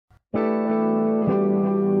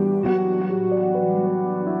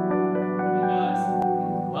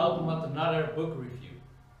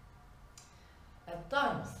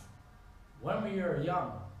are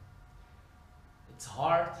young, it's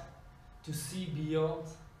hard to see beyond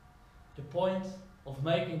the point of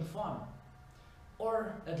making fun.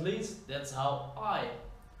 Or at least that's how I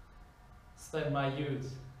spent my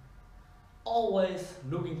youth. Always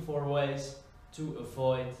looking for ways to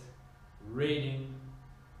avoid reading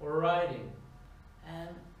or writing. And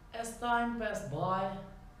as time passed by,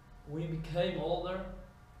 we became older.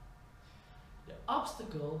 The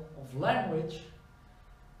obstacle of language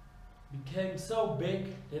became so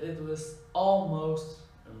big that it was almost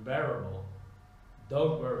unbearable.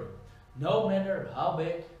 Don't worry, no matter how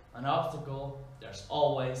big an obstacle, there's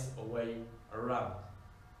always a way around.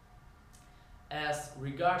 As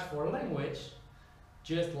regards for language,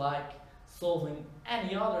 just like solving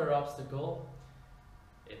any other obstacle,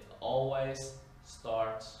 it always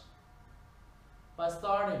starts by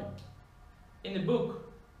starting. In the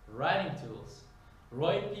book Writing Tools,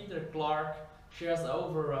 Roy Peter Clark shares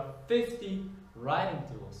over 50 writing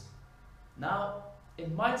tools. Now,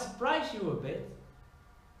 it might surprise you a bit,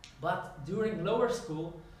 but during lower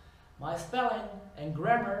school, my spelling and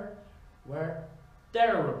grammar were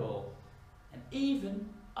terrible. And even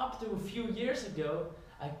up to a few years ago,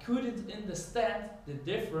 I couldn't understand the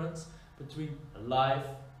difference between live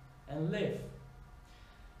and live.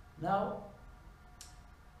 Now,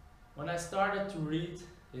 when I started to read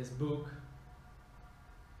his book,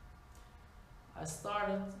 I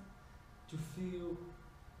started to feel,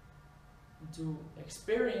 to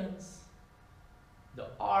experience the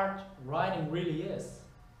art writing really is.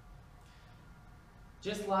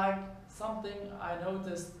 Just like something I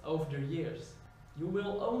noticed over the years. You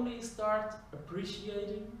will only start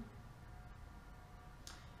appreciating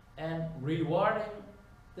and rewarding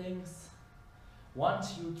things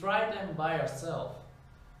once you try them by yourself.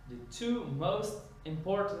 The two most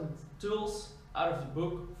important tools out of the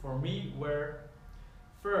book for me were: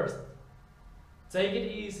 first, take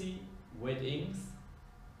it easy with inks,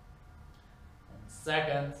 and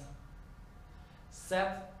second,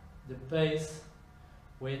 set the pace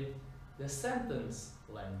with the sentence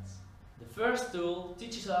length. The first tool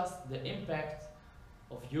teaches us the impact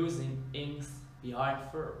of using inks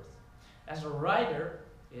behind verbs. As a writer,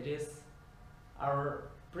 it is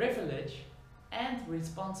our privilege and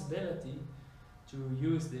responsibility to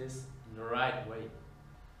use this in the right way.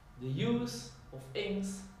 The use of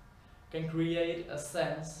inks can create a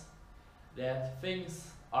sense that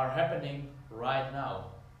things are happening right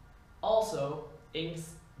now. Also,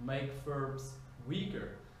 inks make verbs weaker.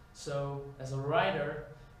 So, as a writer,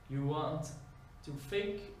 you want to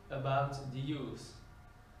think about the use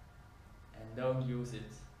and don't use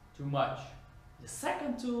it too much. The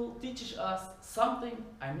second tool teaches us something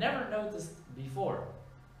I never noticed before.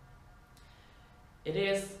 It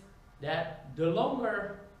is that the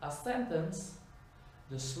longer a sentence,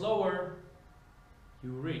 the slower you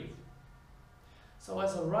read. So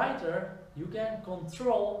as a writer, you can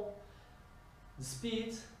control the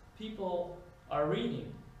speed people are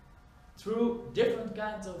reading through different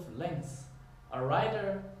kinds of lengths. A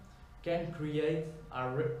writer can create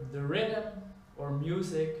the rhythm or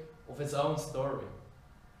music of its own story.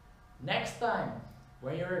 Next time,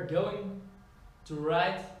 when you're going to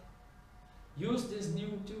write, use this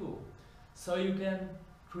new tool so you can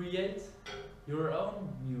create your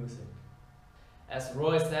own music. As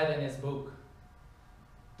Roy said in his book,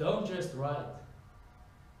 don't just write,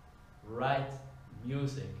 write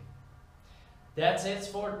music. That's it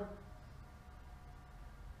for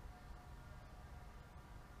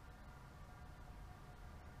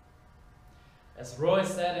As Roy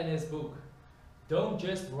said in his book, don't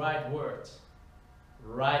just write words,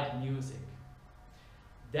 write music.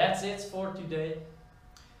 That's it for today.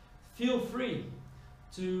 Feel free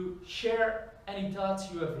to share any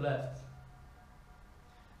thoughts you have left.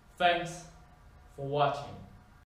 Thanks for watching.